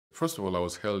first of all, I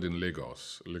was held in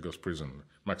Lagos prison,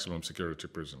 maximum security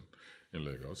prison in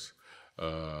Lagos.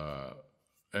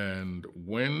 And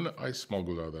when I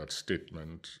smuggled out that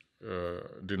statement,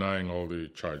 denying all the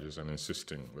charges and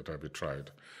insisting that I be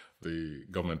tried, the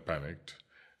government panicked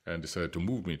and decided to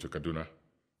move me to Kaduna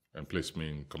and place me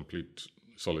in complete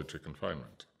solitary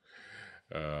confinement.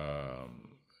 I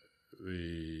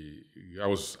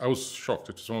was shocked.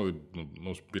 It was one of the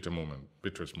most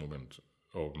bitterest moments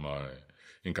of my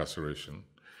incarceration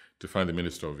to find the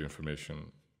Minister of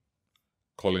Information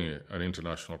calling an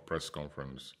international press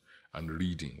conference and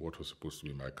reading what was supposed to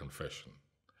be my confession.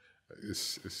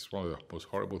 It's one of the most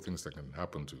horrible things that can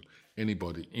happen to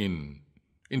anybody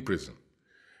in prison.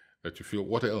 That you feel,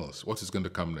 what else? What is going to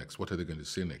come next? What are they going to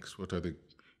say next? What are they,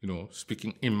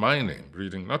 speaking in my name,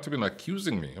 reading, not even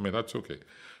accusing me. I mean, that's okay.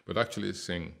 But actually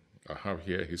saying, I have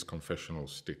here his confessional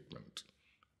statement.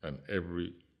 And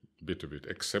every bit of it,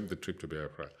 except the trip to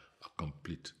Biafra, a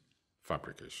complete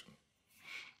fabrication.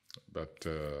 But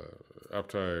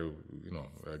after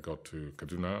I got to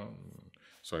Kaduna,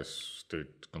 so I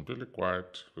stayed completely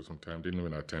quiet for some time, didn't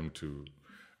even attempt to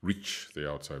reach the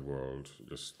outside world,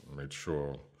 just made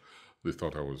sure they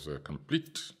thought I was a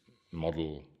complete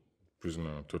model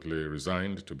prisoner, totally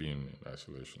resigned to be in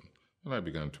isolation. And I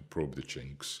began to probe the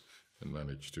chinks and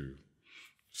managed to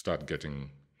start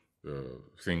getting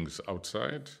things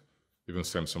outside, even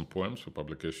sent some poems for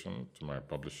publication to my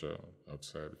publisher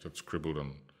outside, which had scribbled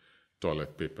on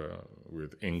toilet paper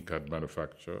with ink I'd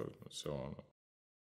manufactured and so on.